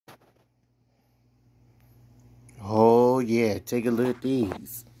yeah, take a look at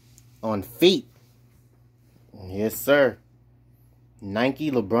these. On feet. Yes, sir.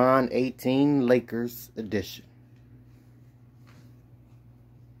 Nike LeBron 18 Lakers edition.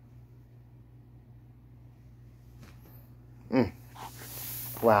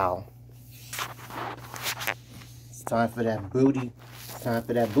 Wow. It's time for that booty. It's time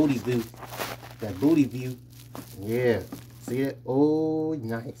for that booty view. That booty view. Yeah. See it? Oh,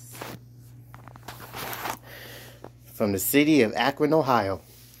 nice. From the city of Akron, Ohio.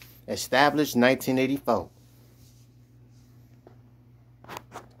 Established 1984.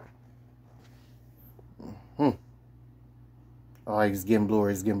 Oh, it's getting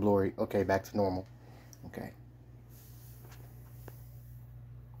blurry. It's getting blurry. Okay, back to normal. Okay.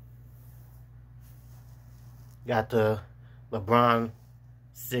 Got the LeBron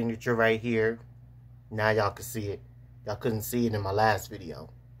signature right here. Now y'all can see it. Y'all couldn't see it in my last video.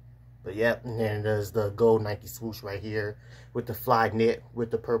 But yep, and then there's the gold Nike swoosh right here with the fly knit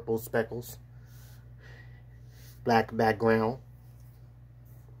with the purple speckles. Black background.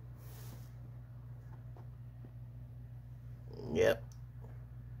 Yep.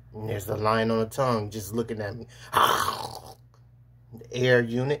 And there's the line on the tongue just looking at me. The air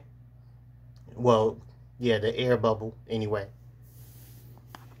unit. Well, yeah, the air bubble anyway.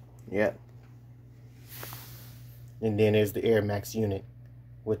 Yep. And then there's the Air Max unit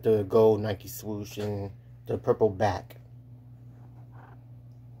with the gold Nike swoosh and the purple back.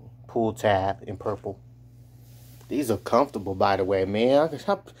 Pull tab in purple. These are comfortable, by the way, man. As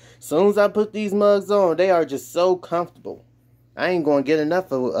soon as I put these mugs on, they are just so comfortable. I ain't going to get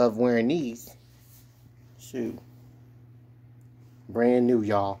enough of wearing these. Shoot. Brand new,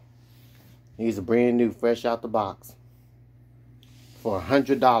 y'all. These are brand new, fresh out the box. For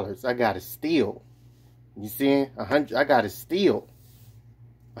 $100. I got a steal. You see? I got a steal.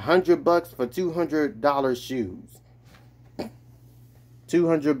 $100 for $200 shoes.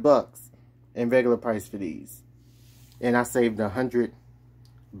 $200 in regular price for these. And I saved $100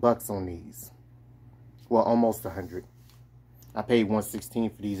 on these. Well, almost $100. I paid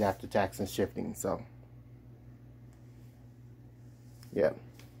 $116 for these after tax and shipping, so. Yeah.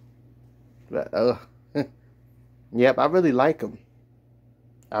 But, yep, I really like them.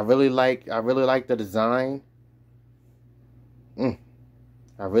 I really like the design. I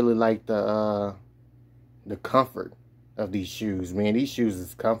really like the comfort of these shoes, man. These shoes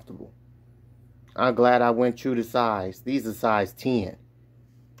is comfortable. I'm glad I went true to size. These are size 10,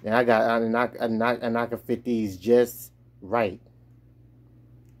 and I can fit these just right.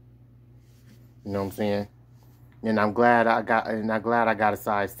 You know what I'm saying? And I'm glad I got a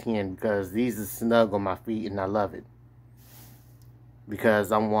size 10 because these are snug on my feet, and I love it.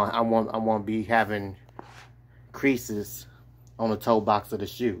 Because I want to be having creases on the toe box of the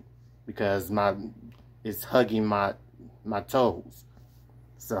shoe because it's hugging my toes.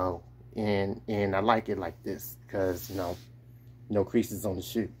 So and I like it like this because no creases on the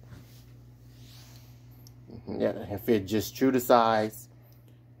shoe. Yeah, and fit just true to size.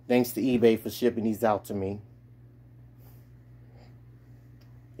 Thanks to eBay for shipping these out to me.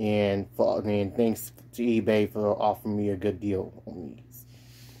 And thanks to eBay for offering me a good deal on these.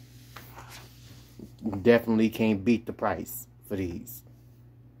 Definitely can't beat the price for these.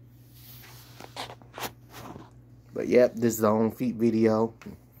 But yep, this is the on feet video.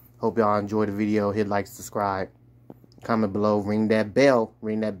 Hope y'all enjoyed the video. Hit like, subscribe, comment below, ring that bell.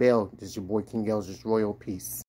 Ring that bell. This is your boy King Eldridge Royal. Peace.